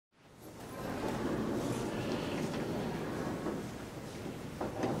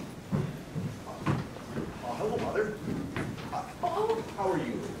How are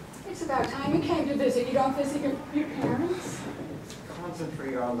you? It's about time you came to visit. You don't visit your parents?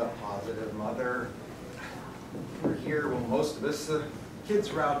 Concentrate on the positive, Mother. We're here when most of us,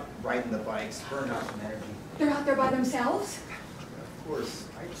 kids are out riding the bikes, burning out some energy. They're out there by themselves? Of course.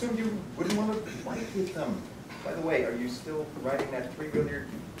 I assumed you wouldn't want to bike with them. By the way, are you still riding that three-wheeler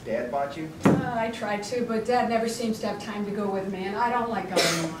Dad bought you? I tried to, but Dad never seems to have time to go with me, and I don't like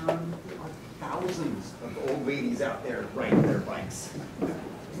going alone. There are thousands of old ladies out there riding their bikes.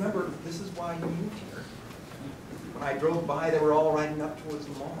 Remember, this is why you moved here. When I drove by, they were all riding up towards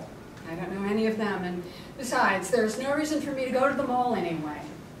the mall. I don't know any of them, and besides, there's no reason for me to go to the mall anyway.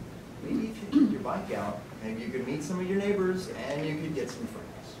 Maybe if you took your bike out, maybe you could meet some of your neighbors and you could get some friends.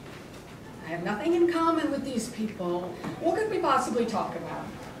 I have nothing in common with these people. What could we possibly talk about?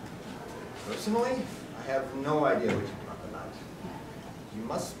 Personally, I have no idea what you talk about. You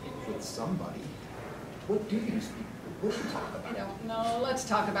must speak with somebody. What do you speak? What do you talk about? I don't know. Let's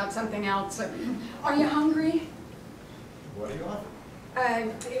talk about something else. Are you hungry? What do you offer?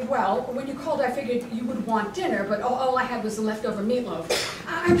 Well, when you called, I figured you would want dinner, but all I had was the leftover meatloaf.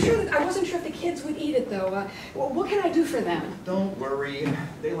 I wasn't sure if the kids would eat it, though. What can I do for them? Don't worry.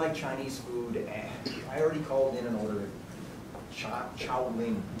 They like Chinese food. I already called in and ordered chow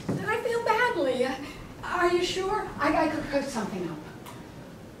ling. I feel badly. Are you sure? I could cook something up.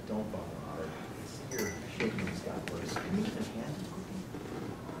 Don't bother, Mother. I see you're shaking this guy first. Can you even handle cooking?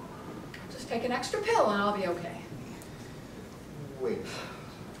 Just take an extra pill and I'll be okay. Wait.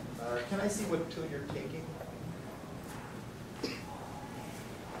 Can I see what pill you're taking? It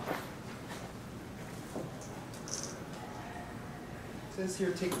says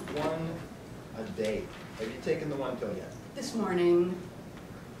here take one a day. Have you taken the one pill yet? This morning.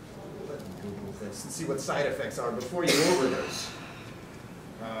 Let me Google this and see what side effects are before you overdose.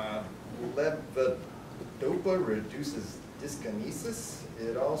 Levodopa reduces dyskinesis.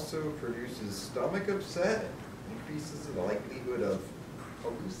 It also produces stomach upset and increases the likelihood of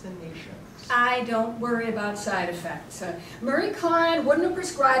hallucinations. I don't worry about side effects. Murray Klein wouldn't have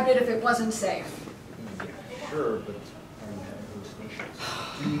prescribed it if it wasn't safe. Yeah, sure, but are you having hallucinations?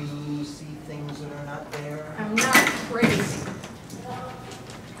 Do you see things that are not there? I'm not crazy.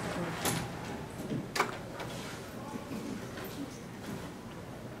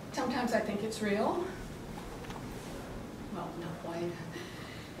 Sometimes I think it's real. Well, not quite.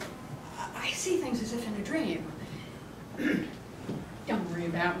 I see things as if in a dream. Don't worry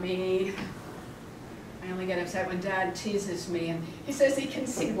about me. I only get upset when Dad teases me and he says he can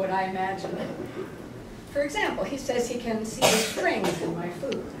see what I imagine. For example, he says he can see the strings in my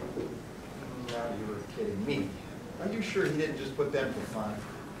food. Now you were kidding me. Are you sure he didn't just put them for fun?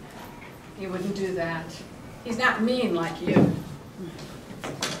 He wouldn't do that. He's not mean like you.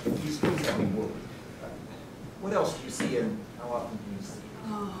 He's only worried. What else do you see and how often do you see?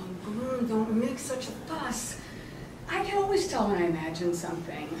 Oh, Gloom, don't make such a fuss. I can always tell when I imagine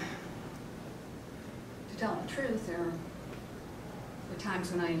something. To tell the truth, there are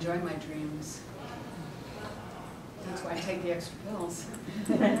times when I enjoy my dreams. That's why I take the extra pills.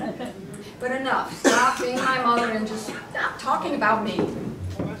 But enough. Stop being my mother and just stop talking about me.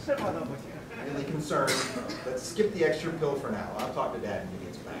 Really concerned. Let's skip the extra pill for now. I'll talk to Dad when he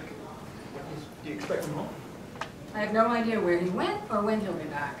gets back. What do you expect from home? I have no idea where he went or when he'll be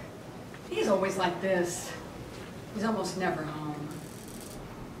back. He's always like this. He's almost never home.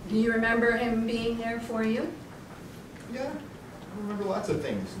 Do you remember him being there for you? Yeah, I remember lots of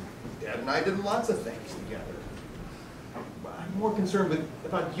things. Dad and I did lots of things together. I'm more concerned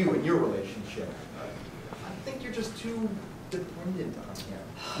about you and your relationship. I think you're just too dependent on him.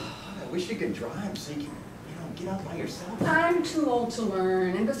 I wish you could drive so you can, get out by yourself. I'm too old to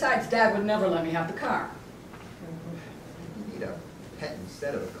learn, and besides, Dad would never let me have the car. You need a pet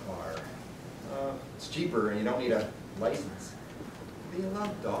instead of a car. It's cheaper and you don't need a license. Do they allow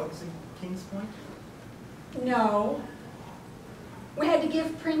dogs in Kings Point? No. We had to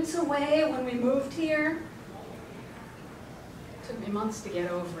give Prince away when we moved here. It took me months to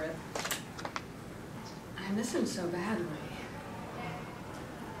get over it. I miss him so badly.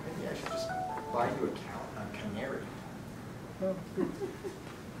 Maybe I should just buy you a canary.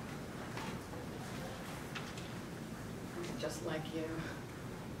 Just like you.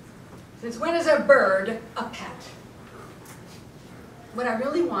 Since when is a bird a pet? What I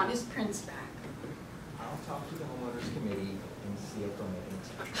really want is Prince back. I'll talk to the homeowners committee and see if they'll make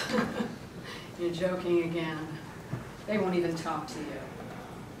it. You're joking again. They won't even talk to you.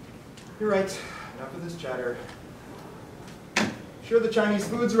 You're right. Enough of this chatter. Sure, the Chinese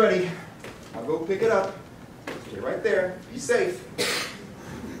food's ready. I'll go pick it up. Stay right there. Be safe.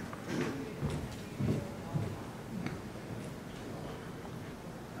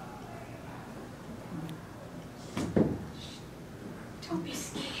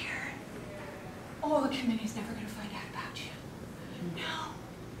 Oh, the committee's never gonna find out about you. No.